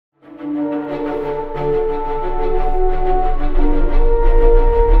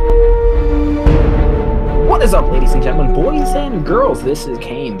What is up, ladies and gentlemen, boys and girls? This is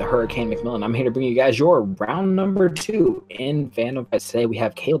Cain, the Hurricane McMillan. I'm here to bring you guys your round number 2 in Fandom Fight. Today we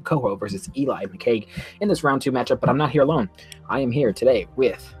have Kaleb Koho versus Eli McCaig in this round 2 matchup, but I'm not here alone. I am here today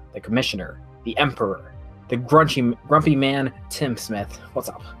with the Commissioner, the Emperor, the grumpy man, Tim Smith. What's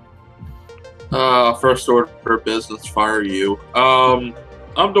up? First order of business, fire you. I'm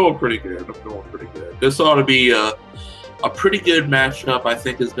doing pretty good. This ought to be a pretty good matchup. I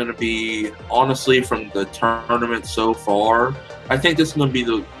think is going to be, honestly, from the tournament so far, I think this is going to be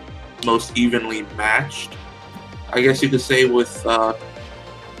the most evenly matched, I guess you could say, with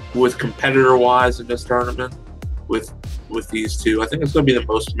competitor-wise in this tournament, with these two. I think it's going to be the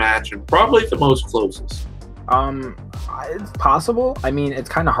most matched and probably the most closest. It's possible. I mean, it's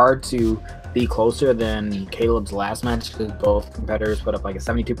kind of hard to be closer than Kaleb's last match because both competitors put up like a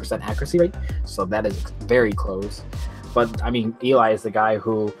 72% accuracy rate, so that is very close. But, I mean, Eli is the guy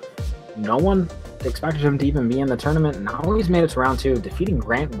who no one expected him to even be in the tournament. Now he's made it to round 2, defeating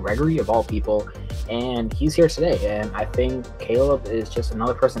Grant Gregory, of all people, and he's here today. And I think Kaleb is just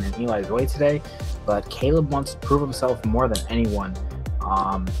another person in Eli's way today, but Kaleb wants to prove himself more than anyone.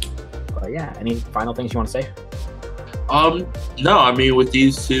 But, yeah, any final things you want to say? No, I mean, with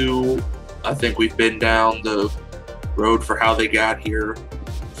these two, I think we've been down the road for how they got here,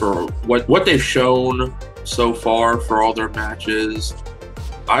 for what they've shown so far for all their matches.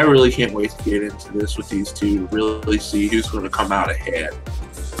 I really can't wait to get into this with these two, really see who's going to come out ahead,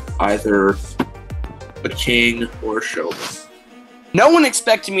 either a king or a showman. No one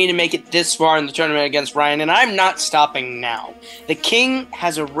expected me to make it this far in the tournament against Ryan, and I'm not stopping now. The king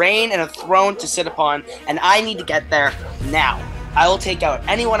has a reign and a throne to sit upon, and I need to get there now. I will take out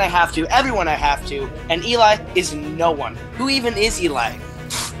anyone I have to, everyone I have to, and Eli is no one. Who even is Eli?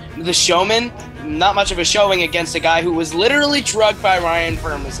 The showman? Not much of a showing against a guy who was literally drugged by Ryan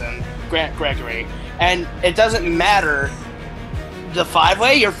Firmison, Grant Gregory. And it doesn't matter. The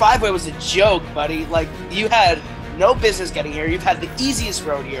five-way? Your five-way was a joke, buddy. Like, you had no business getting here. You've had the easiest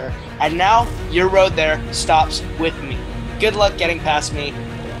road here. And now, your road there stops with me. Good luck getting past me.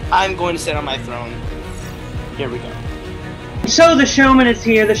 I'm going to sit on my throne. Here we go. So the showman is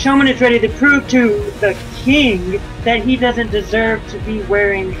here. The showman is ready to prove to the king that he doesn't deserve to be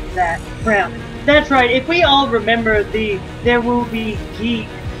wearing that crown. That's right. If we all remember the There Will Be Geek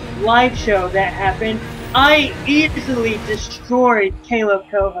live show that happened, I easily destroyed Kaleb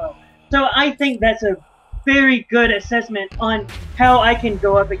Koho. So I think that's a very good assessment on how I can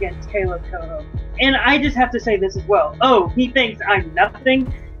go up against Kaleb Koho. And I just have to say this as well. Oh, he thinks I'm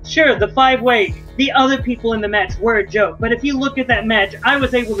nothing? Sure, the five-way, the other people in the match were a joke, but if you look at that match, I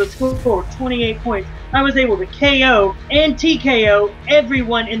was able to score 28 points. I was able to KO and TKO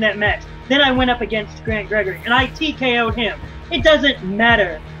everyone in that match. Then I went up against Grant Gregory, and I TKO'd him. It doesn't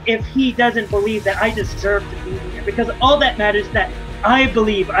matter if he doesn't believe that I deserve to be here, because all that matters is that I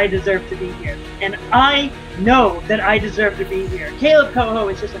believe I deserve to be here, and I know that I deserve to be here. Kaleb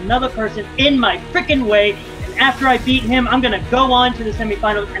Koho is just another person in my freaking way. After I beat him, I'm going to go on to the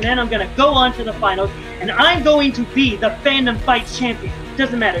semifinals, and then I'm going to go on to the finals, and I'm going to be the Fandom Fight Champion.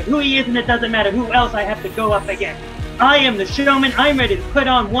 Doesn't matter who he is, and it doesn't matter who else I have to go up against. I am the showman. I'm ready to put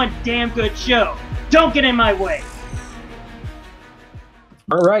on one damn good show. Don't get in my way.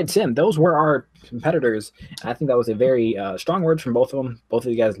 All right, Tim, those were our competitors. I think that was a very strong word from both of them. Both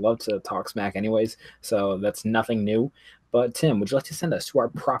of you guys love to talk smack anyways, so that's nothing new. But Tim, would you like to send us to our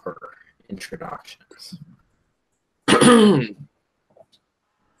proper introductions?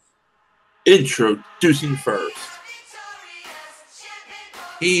 Introducing first.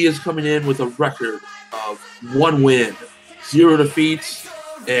 He is coming in with a record of 1 win, 0 defeats,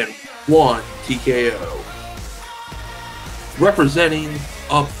 and 1 TKO. Representing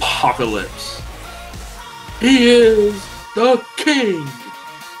Apocalypse, he is the King,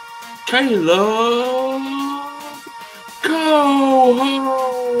 Kaleb Koho.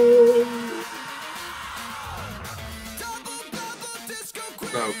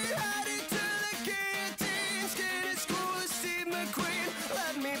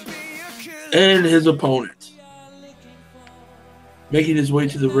 And his opponent, making his way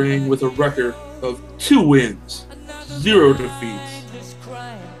to the ring with a record of 2 wins, 0 defeats,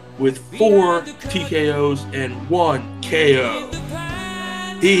 with 4 TKOs and 1 KO.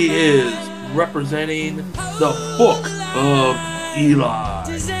 He is representing the Book of Eli,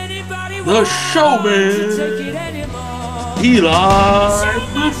 the Showman, Eli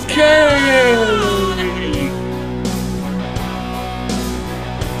McCaig.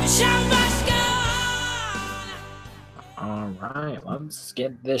 All right, let's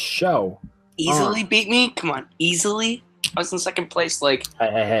get this show. Easily beat me? Come on, easily? I was in second place, like.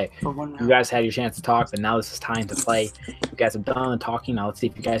 Hey. For 1 You round. guys had your chance to talk, but now this is time to play. You guys have done the talking. Now let's see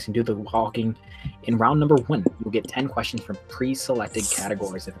if you guys can do the walking. In round number 1, you'll get 10 questions from pre-selected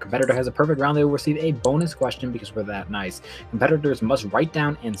categories. If a competitor has a perfect round, they will receive a bonus question because we're that nice. Competitors must write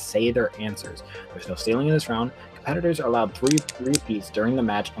down and say their answers. There's no stealing in this round. Competitors are allowed 3 repeats during the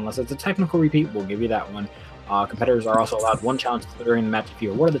match. Unless it's a technical repeat, we'll give you that one. Competitors are also allowed 1 challenge during the match. If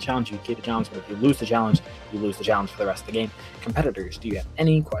you award the challenge, you get the challenge, but if you lose the challenge, you lose the challenge for the rest of the game. Competitors, do you have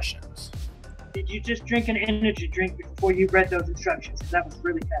any questions? Did you just drink an energy drink before you read those instructions? Because that was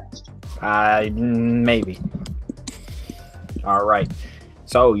really fast. Maybe. All right.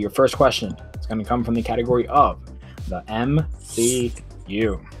 So your first question is going to come from the category of the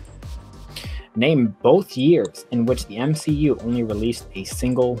MCU. Name both years in which the MCU only released a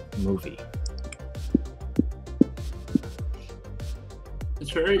single movie.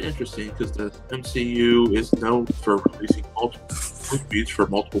 It's very interesting because the MCU is known for releasing multiple movies for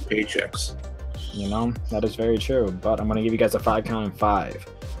multiple paychecks. You know, that is very true. But I'm going to give you guys a 5 count in 5,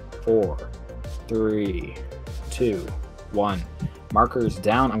 4, 3, 2, 1. Markers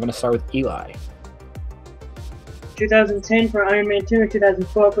down. I'm going to start with Eli. 2010 for Iron Man 2 and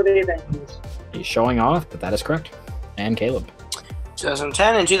 2012 for the Avengers. He's showing off, but that is correct. And Kaleb.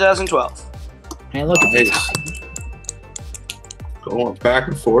 2010 and 2012. Hey, look at this. Nice. Going back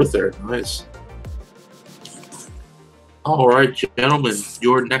and forth there. Nice. All right, gentlemen.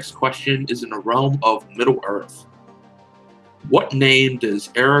 Your next question is in the realm of Middle-earth. What name does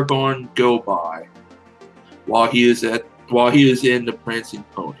Aragorn go by while he is in the Prancing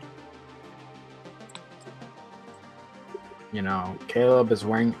Pony? You know, Kaleb is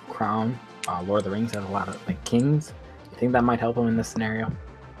wearing a crown. Lord of the Rings has a lot of kings. You think that might help him in this scenario?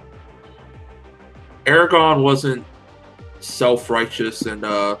 Aragorn wasn't self-righteous and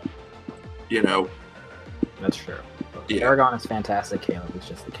you know. That's true. Yeah. Aragorn is fantastic. Kaleb is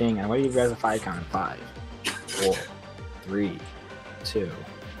just the king. And what do you guys a 5 count in 5, 4, 3, 2.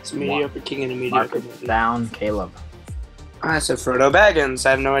 It's a mediocre king and a mediocre Mark movie. it down, Kaleb. I said Frodo Baggins.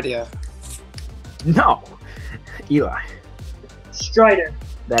 I have no idea. No, Eli. Strider.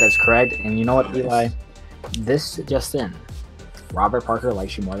 That is correct. And you know what, Eli? This just in. Robert Parker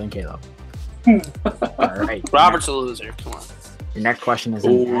likes you more than Kaleb. All right. Robert's a loser. Come on. Your next question is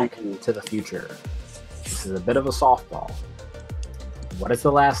in Back to the Future. This is a bit of a softball. What is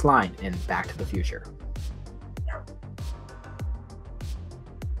the last line in Back to the Future?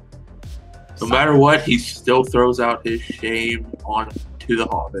 No matter what, he still throws out his shame onto the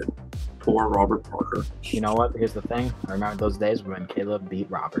Hobbit. Poor Robert Parker. You know what? Here's the thing. I remember those days when Kaleb beat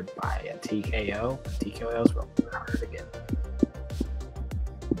Robert by a TKO. TKOs were harder to get.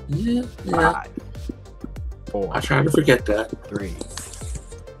 Yeah. 5, 4. I try to forget that. 3,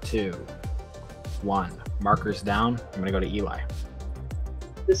 2, 1. Markers down. I'm gonna go to Eli.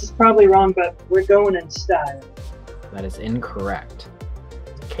 This is probably wrong, but we're going in style. That is incorrect.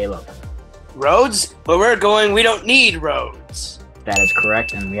 Kaleb. Roads? Where we're going, we don't need roads. That is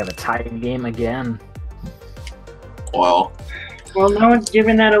correct, and we have a tie game again. Well, no one's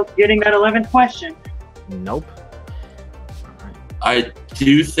getting that 11th question. Nope. I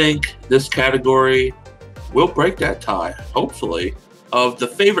do think this category will break that tie, hopefully, of the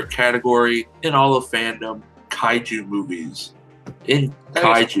favorite category in all of fandom, kaiju movies. In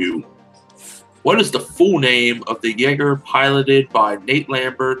kaiju, what is the full name of the Jaeger piloted by Nate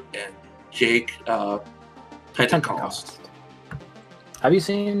Lambert and Jake Pentecost? Have you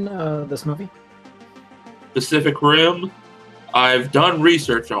seen this movie? Pacific Rim. I've done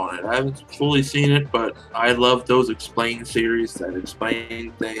research on it. I haven't fully seen it, but I love those explain series that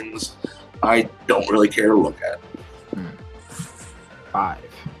explain things I don't really care to look at. 5,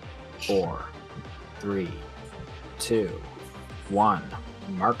 4, 3, 2, 1.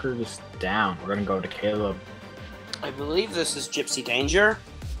 Markers down. We're gonna go to Kaleb. I believe this is Gypsy Danger.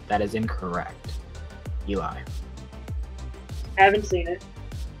 That is incorrect. Eli. Haven't seen it.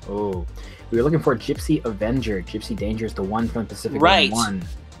 Oh, we were looking for Gypsy Avenger. Gypsy Danger is the one from Pacific Right. Rim 1.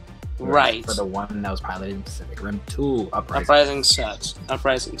 Right. For the one that was piloted in Pacific Rim 2. Uprising sucks.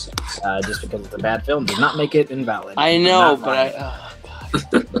 Uprising sucks. Just because it's a bad film does not make it invalid. I know, Not but Ryan.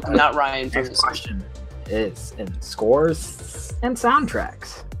 God. I'm not Ryan for Next this. question is in scores and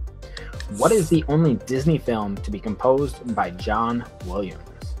soundtracks. What is the only Disney film to be composed by John Williams?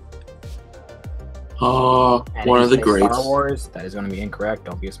 And One if of the you say greats. Star Wars, that is going to be incorrect.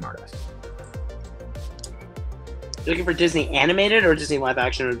 Don't be a smartass. You're looking for Disney animated or Disney live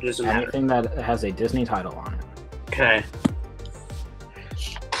action, or doesn't matter? Anything that has a Disney title on it. Okay.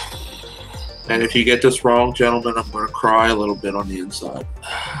 And if you get this wrong, gentlemen, I'm going to cry a little bit on the inside.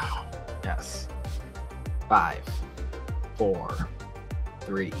 Yes. 5, 4,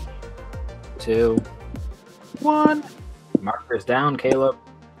 3, 2, 1. Markers down, Caleb.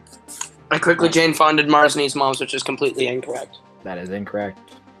 I quickly Jane Fonda Marzney's moms, which is completely incorrect. That is incorrect.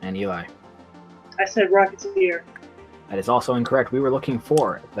 And Eli. I said Rocketeer. That is also incorrect. We were looking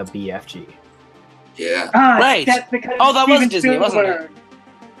for the BFG. Yeah. Ah, Right. That's because Oh, that was Steven Disney, wasn't it? Spielberg.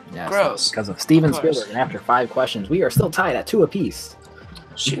 Yes, Gross. because of Steven Of course. Spielberg. And after 5 questions, we are still tied at 2 apiece.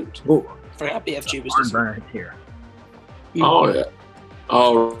 Shoot. Ooh, Forgot BFG was barn Disney. burner here. Oh, yeah.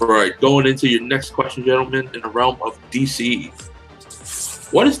 All right. Going into your next question, gentlemen, in the realm of DC.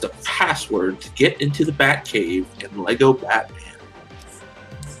 What is the password to get into the Batcave in Lego Batman?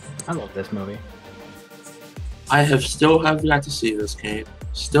 I love this movie. I still have got to see this, Cain.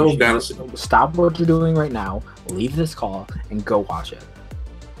 Still got to see it. Stop what you're doing right now, leave this call, and go watch it.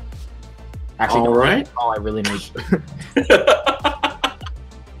 Actually, All right. I really need.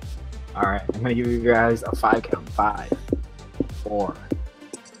 All right, I'm gonna give you guys a 5 count. 5, 4,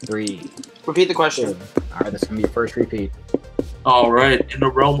 3, Repeat the 2. question. All right, this is gonna be your first repeat. All right. In the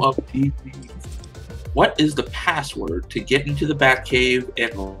realm of DC, what is the password to get into the Batcave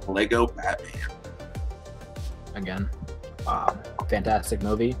in Lego Batman? Again, fantastic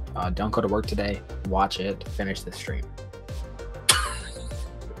movie. Don't go to work today. Watch it. Finish the stream.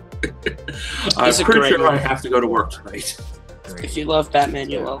 I'm It's a pretty great sure I movie. have to go to work tonight. 3, If you love Batman,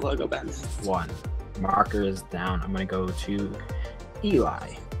 you love Lego Batman. 1. Marker is down. I'm gonna go to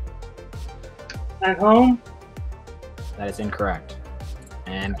Eli. I'm home. That is incorrect.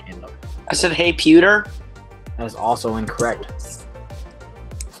 And Caleb. I said, hey, Pewter. That is also incorrect.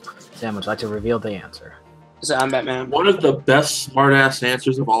 Sam, would you like to reveal the answer? I said, I'm Batman. One of the best smartass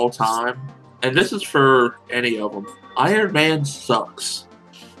answers of all time, and this is for any of them. Iron Man sucks.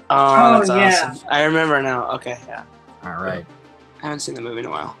 Oh, that's yeah. awesome. I remember now. Okay, yeah. All right. I haven't seen the movie in a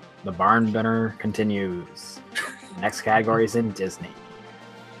while. The barn burner continues. Next category is in Disney.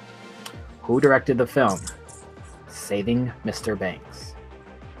 Who directed the film Saving Mr. Banks?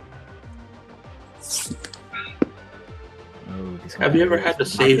 Ooh, Have you ever had to not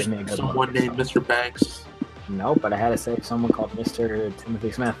save giving me a good someone look, named so- Mr. Banks? Nope, but I had to save someone called Mr.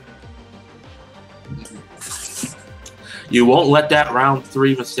 Timothy Smith. You won't let that round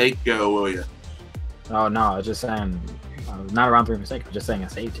 3 mistake go, will you? Oh no, I was just saying, not around 3 mistakes. I'm just saying I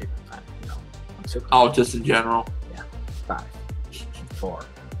saved you. I'm super. Oh, just in general. 5, 4,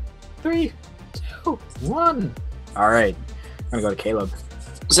 3, 2, 1. All right, I'm gonna go to Caleb.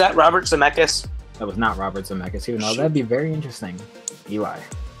 Is that Robert Zemeckis? That was not Robert Zemeckis, even though that'd be very interesting. Eli.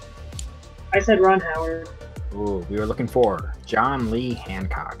 I said Ron Howard. Ooh, we were looking for John Lee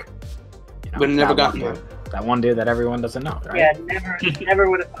Hancock. You know, Would've never that gotten one dude- That one dude that everyone doesn't know, right? Yeah, never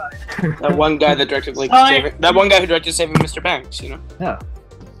would have thought. That one guy that directed like Sorry. that one guy who directed Saving Mr. Banks, you know? Yeah.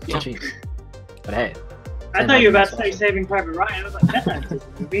 Yeah. Cheap. But hey, I thought you were about to say Saving Private Ryan. I was like, that's not a Disney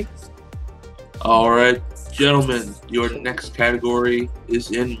movie. All right, gentlemen, your next category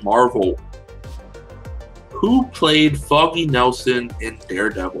is in Marvel. Who played Foggy Nelson in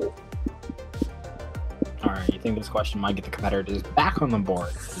Daredevil? all right, you think this question might get the competitors back on the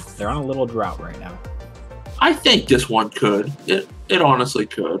board? They're on a little drought right now. I think this one could. It honestly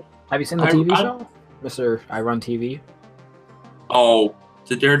could. Have you seen the TV show, Mr. I Run TV? Oh,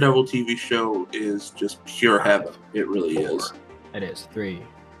 the Daredevil TV show is just pure heaven. It really is. It is 3,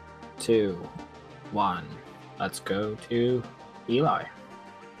 2, 1. Let's go to Eli.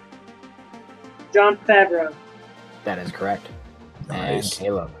 John Favreau. That is correct. Nice. And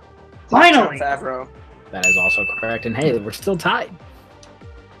Caleb. Finally! Favreau. That is also correct. And hey, we're still tied.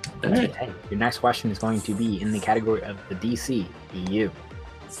 Hey. Hey, your next question is going to be in the category of the DC EU.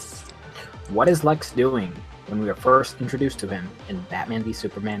 What is Lex doing when we were first introduced to him in Batman v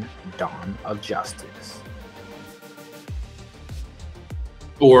Superman: Dawn of Justice?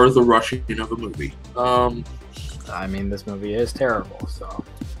 Or the rushing of a movie. I mean, this movie is terrible, so.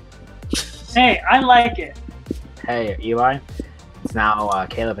 Hey, I like it. Hey, Eli. It's now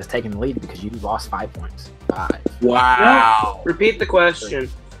Caleb has taken the lead because you lost 5 points. 5. Wow. Repeat the question.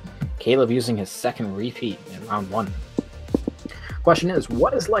 Caleb using his second repeat in round 1. Question is,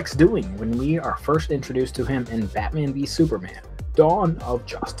 what is Lex doing when we are first introduced to him in Batman v Superman: Dawn of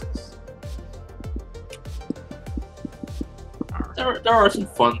Justice? There are some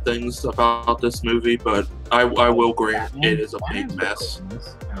fun things about this movie, but I will grant Batman? it is a big mess.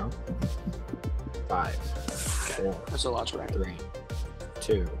 You know? 5, 4, There's a lot to write. 3,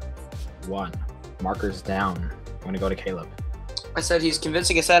 2, 1. Markers down. I'm going to go to Caleb. I said he's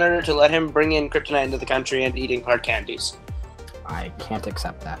convincing a senator to let him bring in kryptonite into the country and eating hard candies. I can't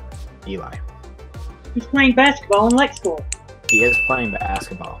accept that. Eli. He's playing basketball in Lexport. He is playing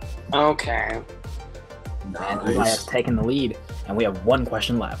basketball. Okay. And Eli has taken the lead, and we have one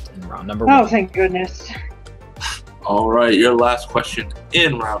question left in round number 1. Oh, thank goodness. All right, your last question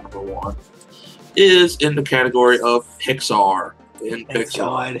in round number 1 is in the category of Pixar. In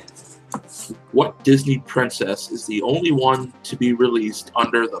Pixar, what Disney princess is the only one to be released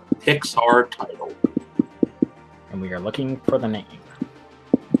under the Pixar title? And we are looking for the name.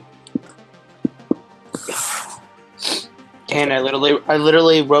 And I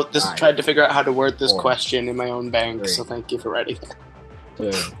literally wrote this, 5, tried to figure out how to word this 4, question in my own bank. 3, So thank you for writing.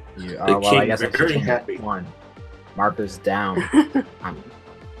 2. The I king guess I should very change happy. 1. Markers down.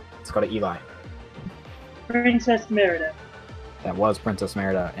 Let's go to Eli. Princess Merida. That was Princess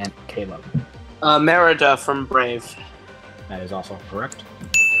Merida and Caleb. Merida from Brave. That is also correct.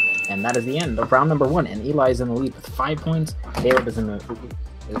 And that is the end of round number 1. And Eli is in the lead with 5 points. Caleb is is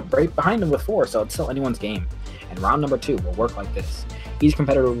right behind him with 4, so it's still anyone's game. And round number 2 will work like this. Each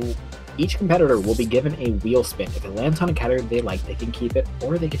competitor will be given a wheel spin. If it lands on a category they like, they can keep it,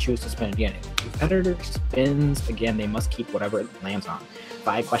 or they can choose to spin it again. If the competitor spins again, they must keep whatever it lands on.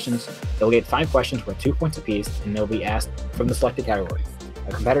 5 questions. They'll get 5 questions worth 2 points apiece, and they'll be asked from the selected category.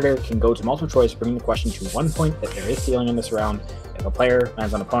 A competitor can go to multiple choice, bringing the question to 1 point if there is stealing in this round. If a player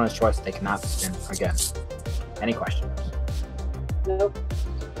lands on opponent's choice, they cannot spin again. Any questions? Nope.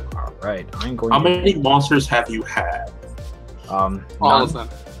 All right, I'm going. How many monsters have you had? All None. of them.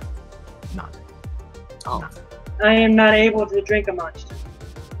 None. Oh. None. I am not able to drink a monster.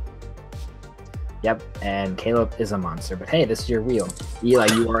 Yep, and Caleb is a monster. But hey, this is your wheel. Eli,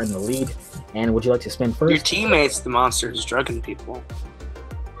 you are in the lead. And would you like to spin first? Your teammates, the monsters, drugging people.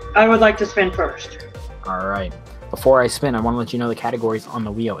 I would like to spin first. All right. Before I spin, I want to let you know the categories on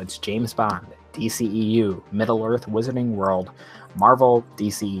the wheel. It's James Bond, DCEU, Middle-earth, Wizarding World, Marvel,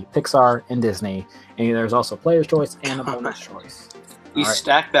 DC, Pixar, and Disney. And there's also Player's Choice and Opponent's Choice. You All right.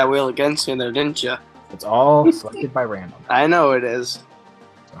 stacked that wheel against me there, didn't you? It's all selected by random. I know it is.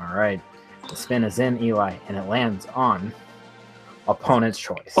 All right. The spin is in, Eli, and it lands on Opponent's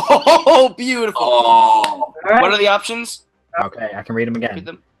Choice. Oh, beautiful. Oh, All right. What are the options? Okay, I can read them Read again.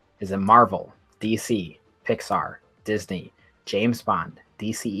 them. Is it Marvel, DC, Pixar, Disney, James Bond,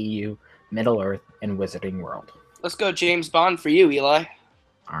 DCEU, Middle-earth, and Wizarding World? Let's go James Bond for you, Eli.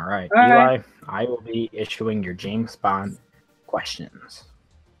 All right, All Eli, right. I will be issuing your James Bond questions.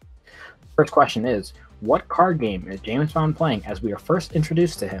 First question is, what card game is James Bond playing as we are first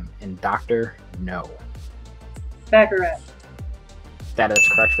introduced to him in Dr. No? Baccarat. That is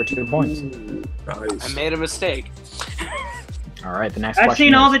correct for 2 points. nice. I made a mistake. All right, the next I've question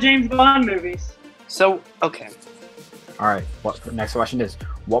seen all is- the James Bond movies. So, okay. All right, next question is,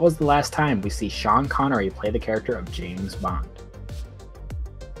 what was the last time we see Sean Connery play the character of James Bond?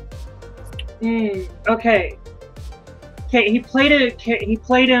 Okay. Okay, he played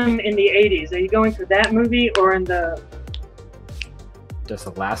him in the 80s. Are you going for that movie or in the... Just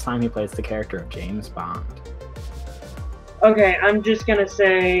the last time he plays the character of James Bond. Okay, I'm just gonna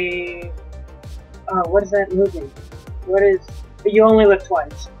say... what is that movie? What is... You Only Live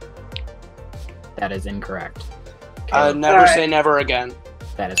Twice. That is incorrect. Never All say right. never again.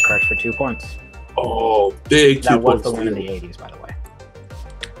 That is correct for 2 points. Oh, big 2 That was points. the one in the 80s, by the way.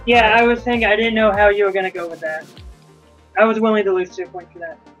 Yeah, I was thinking, I didn't know how you were gonna go with that. I was willing to lose 2 points for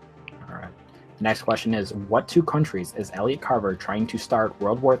that. All right. The next question is, what 2 countries is Elliot Carver trying to start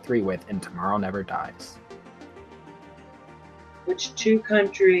World War III with in Tomorrow Never Dies? Which 2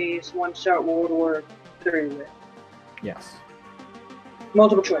 countries want to start World War III with? Yes.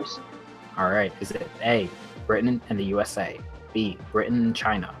 Multiple choice. All right. Is it A, Britain and the USA, B, Britain and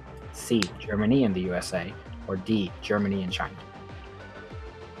China, C, Germany and the USA, or D, Germany and China?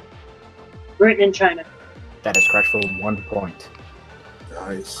 Britain and China. That is correct for 1 point.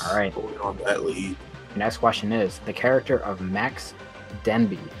 Nice. All right. Going on that lead. The next question is, the character of Max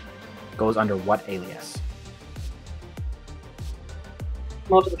Denby goes under what alias?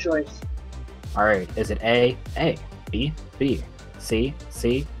 Multiple choice. All right. Is it A, B, B, C,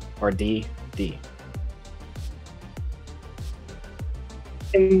 or D, D?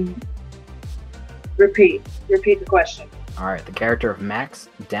 Repeat the question. All right. The character of Max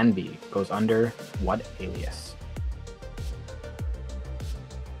Denby goes under what alias?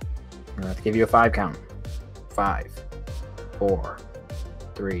 I'm going to have to give you a 5 count. 5, 4,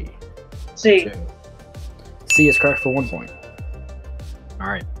 3, C. 2. C is correct for 1 point. All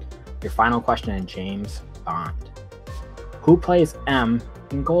right. Your final question in James Bond. Who plays M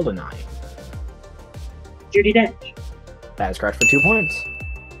in GoldenEye? Judi Dench. That is correct for 2 points.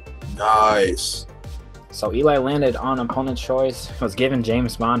 Nice. So Eli landed on opponent's choice, was given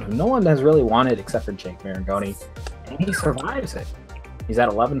James Bond, who no one has really wanted except for Jake Marangoni, and he survives it. He's at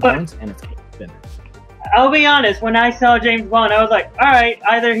 11 points, and it's Caleb. I'll be honest. When I saw James Bond, I was like, all right,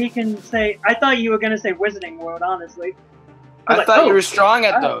 either he can say. I thought you were gonna say Wizarding World, honestly. I thought you were strong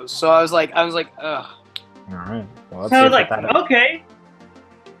at those, so I was like, ugh. All right. Well, So I was like, okay.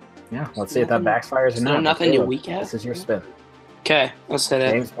 Yeah, let's see if that backfires or not. Nothing you're weak at? This is your spin. Okay, let's hit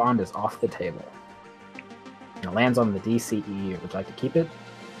it. James Bond is off the table. And it lands on the DCEU. Would you like to keep it?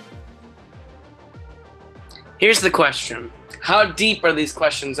 Here's the question. How deep are these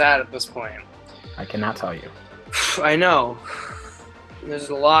questions at this point? I cannot tell you. I know. There's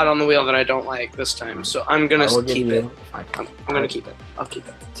a lot on the wheel that I don't like this time, so I'm gonna keep it. I'm gonna keep it. I'll keep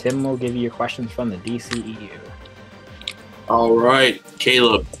it. Tim will give you questions from the DCEU. All right,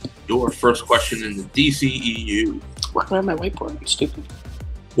 Caleb, your first question in the DCEU. Why do I have my whiteboard? I'm stupid.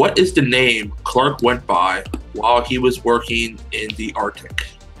 What is the name Clark went by while he was working in the Arctic?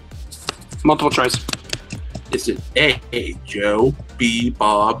 Multiple choice. Is it A, Joe, B,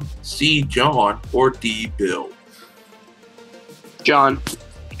 Bob, C, John, or D, Bill? John.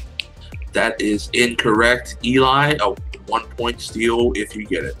 That is incorrect. Eli, a 1-point steal if you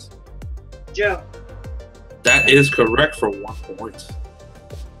get it. Joe. That is correct for 1 point.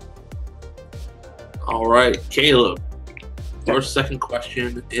 All right, Caleb, your second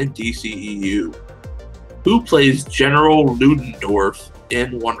question in DCEU. Who plays General Ludendorff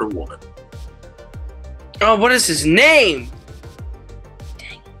in Wonder Woman? Oh, what is his name?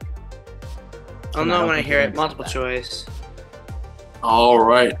 Dang. I'll know when I hear it. Multiple choice. All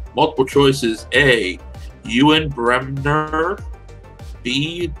right, multiple choices. A, Ewan Bremner.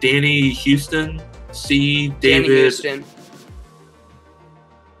 B, Danny Houston. C, David. Danny Houston.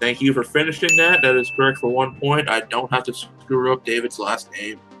 Thank you for finishing that. That is correct for 1 point. I don't have to screw up David's last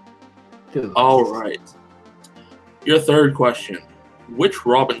name. Good. All right. Your third question. Which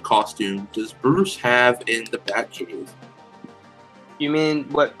Robin costume does Bruce have in the Batcave? You mean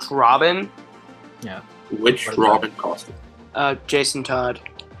what? Robin? Yeah. Which Robin costume? Jason Todd.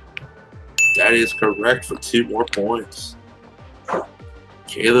 That is correct for 2 more points.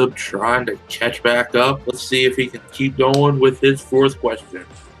 Caleb trying to catch back up. Let's see if he can keep going with his fourth question.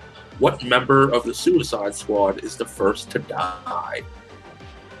 What member of the Suicide Squad is the first to die?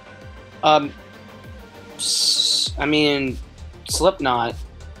 I mean, Slipknot.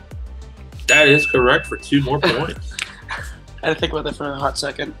 That is correct for 2 more points. I had to think about that for a hot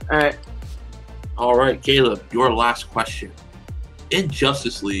second. All right. All right, Caleb, your last question. In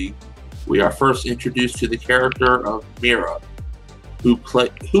Justice League, we are first introduced to the character of Mira. Who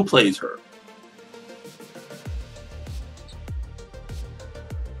plays her?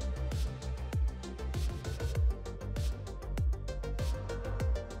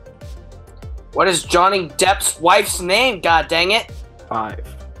 What is Johnny Depp's wife's name? God dang it.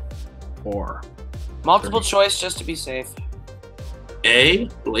 5, 4. Multiple choice just to be safe. A,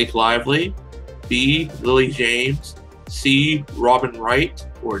 Blake Lively. B, Lily James. C, Robin Wright.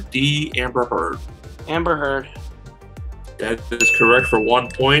 Or D, Amber Heard. Amber Heard. That is correct for 1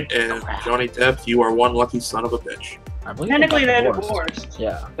 point. And Johnny Depp, you are one lucky son of a bitch. I believe Technically, they they're got divorced.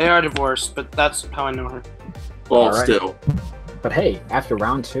 Yeah. They are divorced, but that's how I know her. Well, All right. still. But hey, after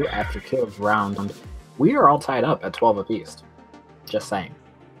round 2, after Caleb's round, we are all tied up at 12 apiece. Just saying.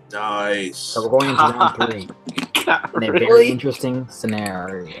 Nice. So we're going into round 3 in a very interesting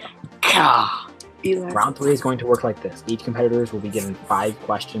scenario. Round 3 is going to work like this. Each competitors will be given 5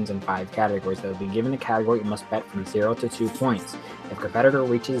 questions in 5 categories. They will be given a category and must bet from 0 to 2 points. If a competitor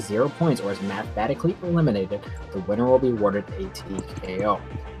reaches 0 points or is mathematically eliminated, the winner will be awarded a TKO.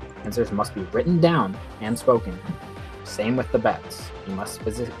 Answers must be written down and spoken. Same with the bets. You must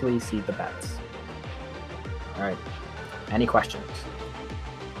physically see the bets. Alright. Any questions?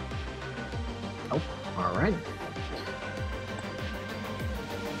 Oh, alright.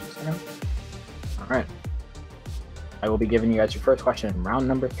 Alright. I will be giving you guys your first question in round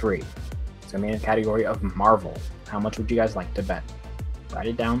number 3. It's going to be in the category of Marvel. How much would you guys like to bet? Write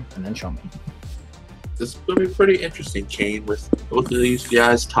it down and then show me. This is going to be pretty interesting, Cain, with both of these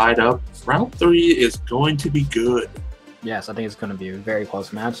guys tied up. Round 3 is going to be good. Yes, I think it's going to be a very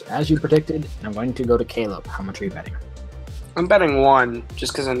close match. As you predicted, I'm going to go to Caleb. How much are you betting? I'm betting 1,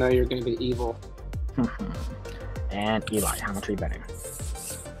 just because I know you're going to be evil. And Eli, how much are you betting?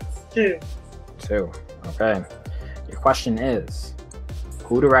 2. 2. Okay. Your question is,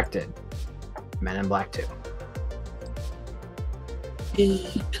 who directed Men in Black 2? I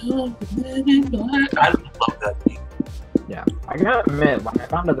love that theme. Yeah, I gotta admit, when I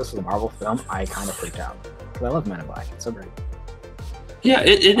found out this was a Marvel film, I kind of freaked out. Because I love Men in Black. It's so great. Yeah,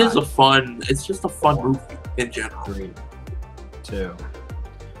 it is a fun, it's just a fun movie in general. 3, 2,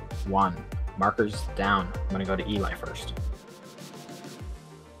 1. Markers down. I'm gonna go to Eli first.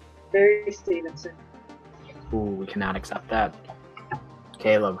 Barry Stevenson. Ooh, we cannot accept that.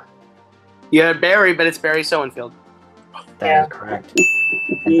 Kaleb. You had Barry, but it's Barry Soenfield. That is correct.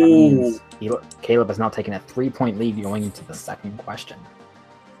 And that means Kaleb has now taken a 3-point lead going into the second question.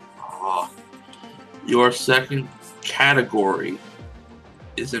 Your second category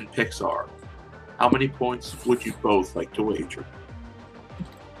is in Pixar. How many points would you both like to wager?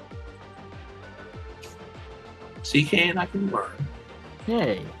 See, Cain, I can learn.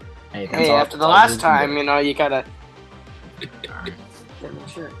 Yay. Hey, after the last time, you know, you gotta... Right.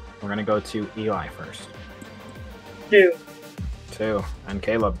 Sure. We're going to go to Eli first. 2. 2. And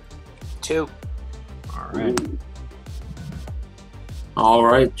Kaleb. 2. All right. All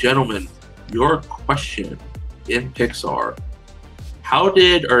right, gentlemen. Your question in Pixar. How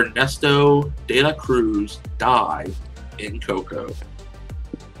did Ernesto de la Cruz die in Coco?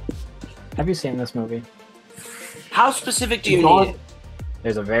 Have you seen this movie? How specific do you need?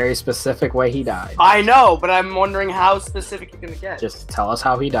 There's a very specific way he died. I know, but I'm wondering how specific you're gonna get. Just tell us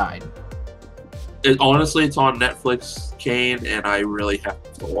how he died. Honestly, it's on Netflix, Cain, and I really have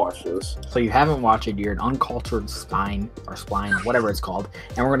to watch this. So you haven't watched it, you're an uncultured spine, whatever it's called,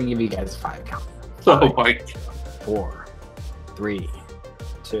 and we're going to give you guys 5 count. Oh my God. 4, 3,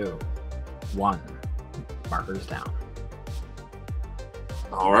 2, 1. Markers down.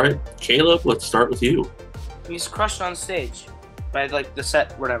 All right, Kaleb, let's start with you. He's crushed on stage by like the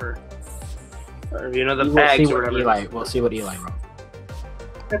set, whatever. Or, you know, the We'll bags see or what whatever. We'll see what Eli wrote.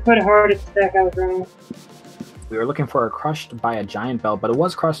 I put hard attack. I was wrong. We were looking for a crushed by a giant bell, but it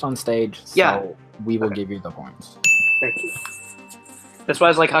was crushed on stage, so Yeah. we will give you the points. Thank you. That's why I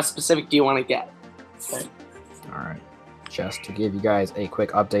was like, how specific do you want to get? Okay. All right. Just to give you guys a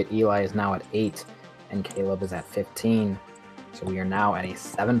quick update, Eli is now at 8, and Kaleb is at 15. So we are now at a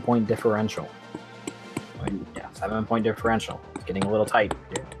 7-point differential. Yeah, 7-point differential. It's getting a little tight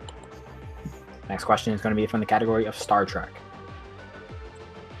here. Next question is going to be from the category of Star Trek.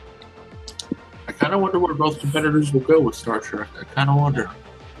 I kind of wonder where both competitors will go with Star Trek. I kind of wonder.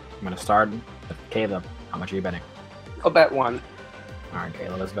 I'm going to start with Kaleb. How much are you betting? I'll bet 1. All right,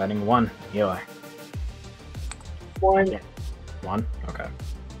 Kaleb is betting 1. Eli. 1. 1? Okay.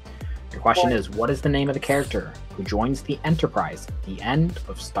 Your question 1. is, what is the name of the character who joins the Enterprise at the end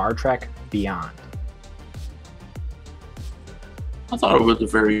of Star Trek Beyond? I thought it was a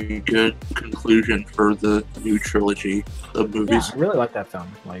very good conclusion for the new trilogy of Yeah, movies. I really like that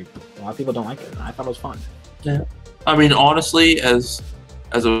film. Like, a lot of people don't like it, and I thought it was fun. Yeah. I mean, honestly, as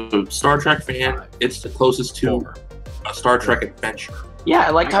a Star Trek fan, it's the closest to 4. a Star Trek adventure. Yeah, I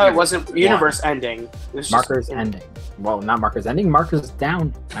liked how it wasn't universe ending. It was just- Markers ending. Well, not markers ending. Markers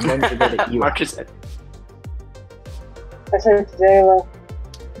down. I'm going to go to Eli. Marcus ending. I said Jayla.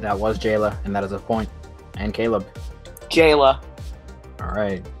 That was Jayla, and that is a point. And Kaleb. Jayla. All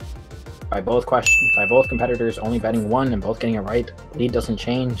right. By both competitors only betting 1 and both getting it right, lead doesn't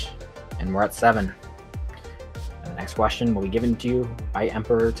change, and we're at 7. And the next question will be given to you by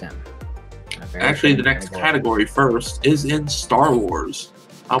Emperor Tim. Actually, the next category first is in Star Wars.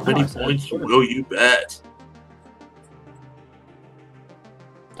 How many points will you bet?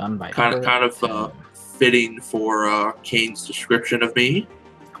 Done by Kind Emperor of Tim. fitting for Cain's description of me.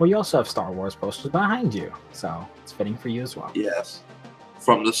 Well, you also have Star Wars posters behind you, so it's fitting for you as well. Yes.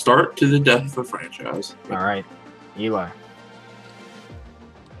 From the start to the death of the franchise. All right. Eli.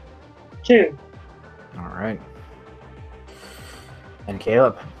 2. All right. And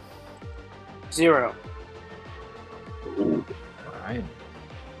Kaleb. 0. Ooh. All right.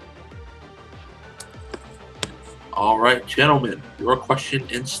 All right, gentlemen. Your question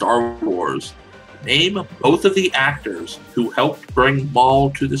in Star Wars. Name both of the actors who helped bring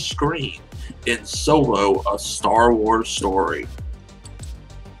Maul to the screen in Solo, A Star Wars Story.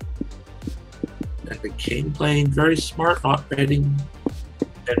 And the King playing very smart, not betting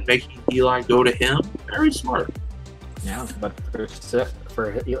and making Eli go to him. Very smart. Yeah, but for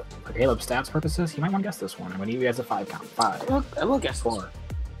Kaleb's stats purposes, you might want to guess this one. I'm going to give you guys a 5 count. 5, I will guess 4,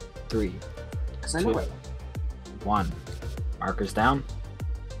 3, because I know 2, it. 1. Markers down.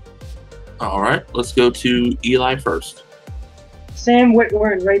 All right, let's go to Eli first. Sam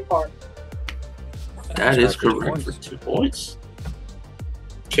Witwer and Ray Park. That is correct for 2 points.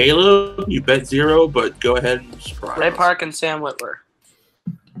 Kaleb, you bet 0, but go ahead and surprise Ray us. Park and Sam Witwer.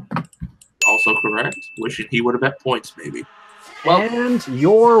 Also correct. Wishing he would have bet points, maybe. Well, And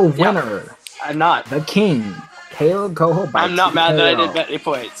your winner, I'm not. the King, Kaleb Koho. I'm not mad that I didn't bet any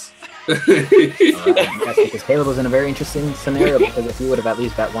points. That's because Kaleb was in a very interesting scenario, because if he would have at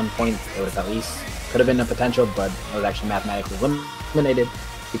least bet 1 point, it would have at least could have been a potential, but it was actually mathematically eliminated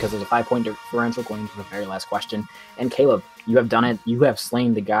because there's a 5-point differential going into the very last question. And Kaleb, you have done it. You have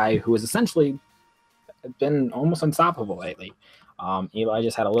slain the guy who is essentially been almost unstoppable lately. Eli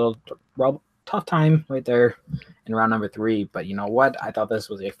just had a little tough time right there in round number 3, but you know what? I thought this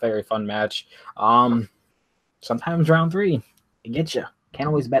was a very fun match. Sometimes round 3, it gets you. Can't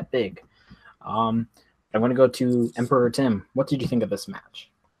always bet big. I'm going to go to Emperor Tim. What did you think of this match?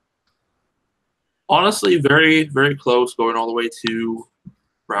 Honestly, very, very close, going all the way to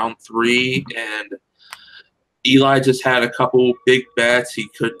round 3, and Eli just had a couple big bets he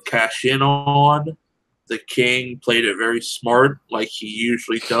couldn't cash in on. The King played it very smart, like he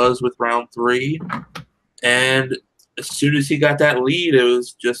usually does with round 3. And as soon as he got that lead, it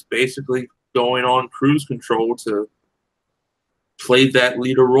was just basically going on cruise control to play that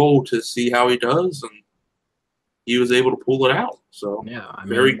leader role to see how he does, and he was able to pull it out. So yeah, I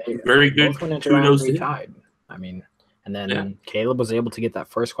mean, very good. Kudos to tied. I mean, and then Kaleb was able to get that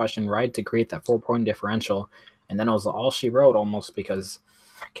first question right to create that 4-point differential, and then it was all she wrote almost because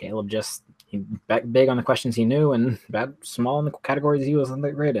Kaleb just he bet big on the questions he knew and bet small in the categories he wasn't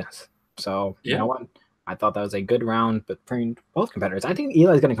the greatest. So you know what? I thought that was a good round between both competitors. I think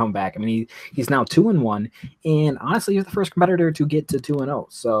Eli's going to come back. I mean, he's now 2-1, and honestly, he's the first competitor to get to 2-0.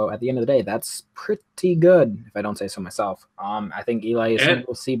 So at the end of the day, that's pretty good, if I don't say so myself. I think Eli is something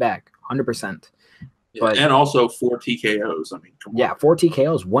we'll see back 100%. But, and also 4 TKOs. I mean, come on. 4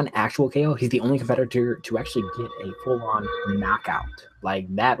 TKOs, 1 actual KO. He's the only competitor to actually get a full-on knockout.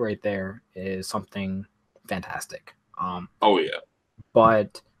 Like that right there is something fantastic. Oh yeah.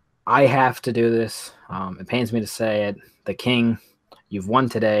 But I have to do this. It pains me to say it. The King, you've won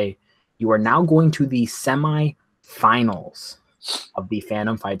today. You are now going to the semi-finals of the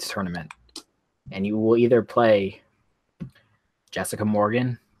Fandom Fights tournament, and you will either play Jessica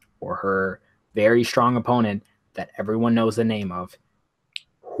Morgan or her very strong opponent that everyone knows the name of.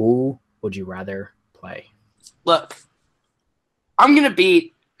 Who would you rather play? Look, I'm going to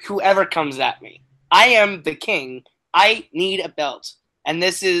beat whoever comes at me. I am the King. I need a belt. And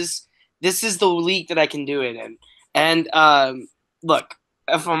this is the league that I can do it in. And look,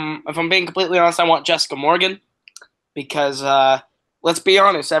 if I'm being completely honest, I want Jessica Morgan because let's be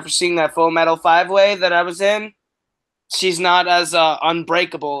honest, after seeing that Full Metal 5-way that I was in, she's not as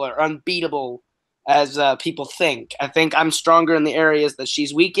unbreakable or unbeatable as people think. I think I'm stronger in the areas that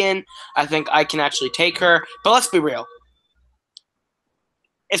she's weak in. I think I can actually take her. But let's be real.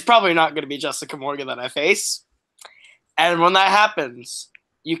 It's probably not going to be Jessica Morgan that I face. And when that happens,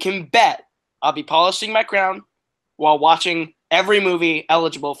 you can bet I'll be polishing my crown while watching every movie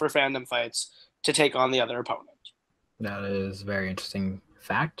eligible for Fandom Fights to take on the other opponent. That is a very interesting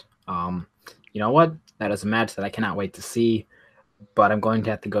fact. You know what? That is a match that I cannot wait to see, but I'm going to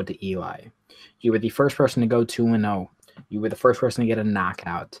have to go to Eli. You were the first person to go 2-0. You were the first person to get a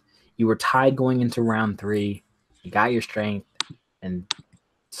knockout. You were tied going into round 3. You got your strength, and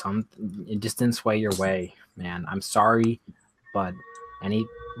it just didn't sway your way, man. I'm sorry, but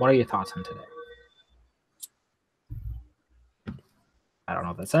what are your thoughts on today? I don't know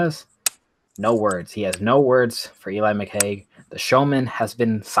what that says. No words. He has no words for Eli McCaig. The Showman has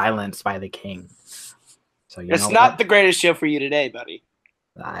been silenced by the King. So it's not the greatest show for you today, buddy.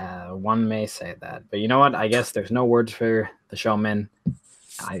 One may say that, but you know what? I guess there's no words for the Showman.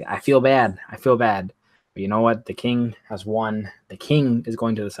 I feel bad. But you know what? The King has won. The King is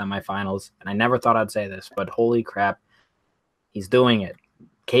going to the semifinals, and I never thought I'd say this, but holy crap, he's doing it.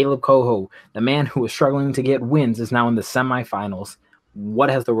 Kaleb Koho, the man who was struggling to get wins, is now in the semifinals. What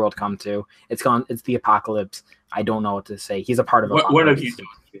has the world come to? It's the apocalypse. I don't know what to say. He's a part of what have you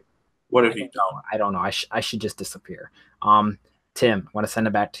done? What have you done? I don't know. I should just disappear. Tim, I want to send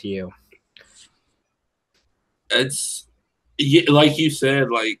it back to you. It's like you said,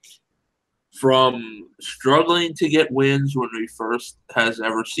 like from struggling to get wins when we first has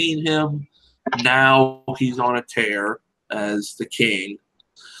ever seen him, now he's on a tear as the King.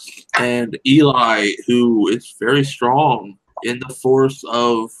 And Eli, who is very strong in the force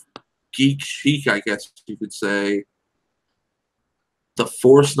of geek chic, I guess you could say, the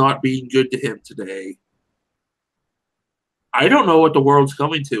force not being good to him today. I don't know what the world's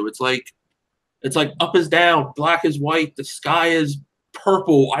coming to. It's like up is down, black is white, the sky is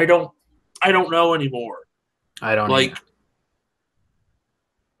purple. I don't know anymore. I don't like either.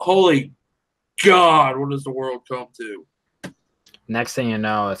 Holy God, what does the world come to? Next thing you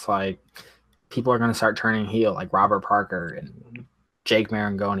know, it's like people are going to start turning heel, like Robert Parker and Jake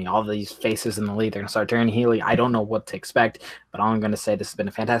Marangoni, all these faces in the league. They're going to start turning heel. I don't know what to expect, but all I'm going to say, this has been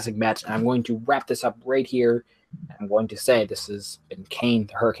a fantastic match, and I'm going to wrap this up right here. I'm going to say this has been Cain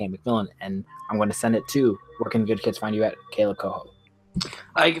the Hurricane McMillan, and I'm going to send it to where can good kids find you at Kaleb Koho.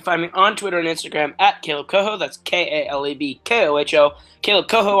 You can find me on Twitter and Instagram at Kaleb Koho. That's KALEBKOHO. Kaleb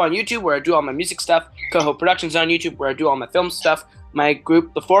Koho on YouTube, where I do all my music stuff. Koho Productions on YouTube, where I do all my film stuff. My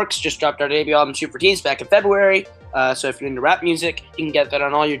group, The Forks, just dropped our debut album, Shoot for Teens, back in February. So if you're into rap music, you can get that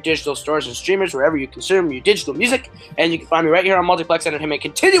on all your digital stores and streamers, wherever you consume your digital music. And you can find me right here on Multiplex Entertainment,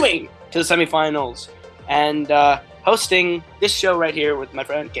 continuing to the semifinals and hosting this show right here with my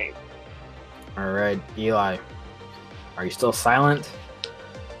friend Cain. All right, Eli, are you still silent?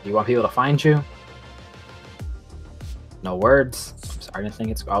 Do you want people to find you? No words. I'm starting to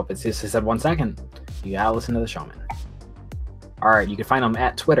think it's... Oh, it said 1 second. You gotta listen to the Showman. All right, you can find him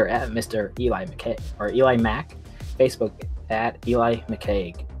at Twitter at Mr. Eli McCaig, or Eli Mac. Facebook at Eli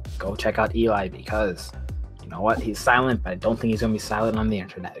McCaig. Go check out Eli, because you know what? He's silent, but I don't think he's gonna be silent on the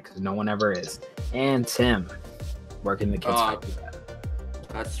internet, because no one ever is. And Tim, where can the kids find you at?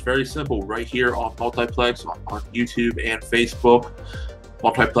 That's very simple. Right here on Multiplex, on YouTube and Facebook.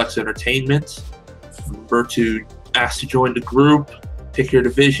 Multiplex Entertainment. Remember to ask to join the group, pick your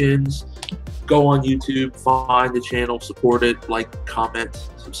divisions, go on YouTube, find the channel, support it, like, comment,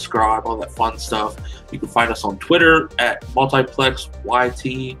 subscribe, all that fun stuff. You can find us on Twitter at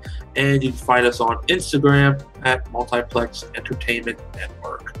MultiplexYT, and you can find us on Instagram at Multiplex Entertainment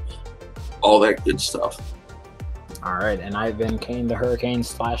Network. All that good stuff. All right, and I've been Cain the Hurricane /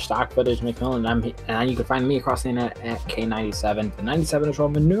 stock footage McMillan, and you can find me across the internet at K97. The 97 is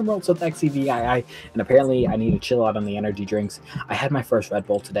Roman numerals with XEVII, and apparently I need to chill out on the energy drinks. I had my first Red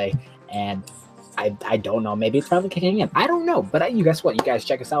Bull today, and I don't know, maybe it's probably kicking in. I don't know, but you guess what? You guys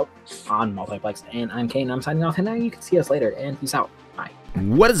check us out on Multiplex, and I'm Cain. I'm signing off, and now you can see us later, and peace out. Bye.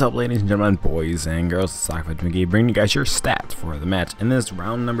 What is up, ladies and gentlemen, boys and girls? Stockfootage McGee bringing you guys your stats for the match. In this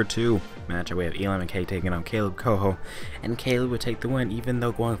round number 2 match, we have Eli McCaig taking on Kaleb Koho, and Kaleb would take the win, even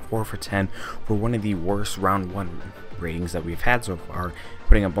though going 4 for 10 for one of the worst round 1 ratings that we've had so far,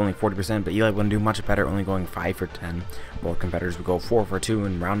 putting up only 40%, but Eli wouldn't do much better, only going 5 for 10. Both competitors would go 4 for 2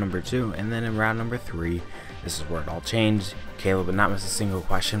 in round number 2, and then in round number 3, this is where it all changed. Kaleb would not miss a single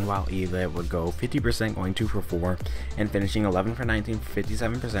question, while Eli would go 50%, going 2 for 4, and finishing 11 for 19 for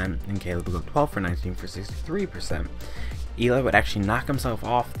 57%, and Kaleb would go 12 for 19 for 63%. Eli would actually knock himself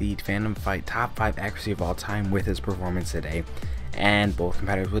off the Fandom Fight top 5 accuracy of all time with his performance today, and both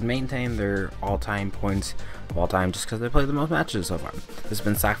competitors would maintain their all-time points of all time just because they played the most matches so far. This has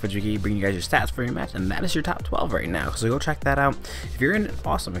been Stockfootage McGee bringing you guys your stats for your match, and that is your top 12 right now, so go check that out. If you're in it,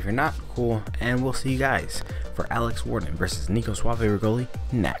 awesome. If you're not, cool, and we'll see you guys for Alex Warden versus Nico Suave Rigoli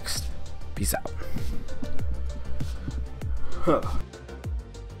next. Peace out.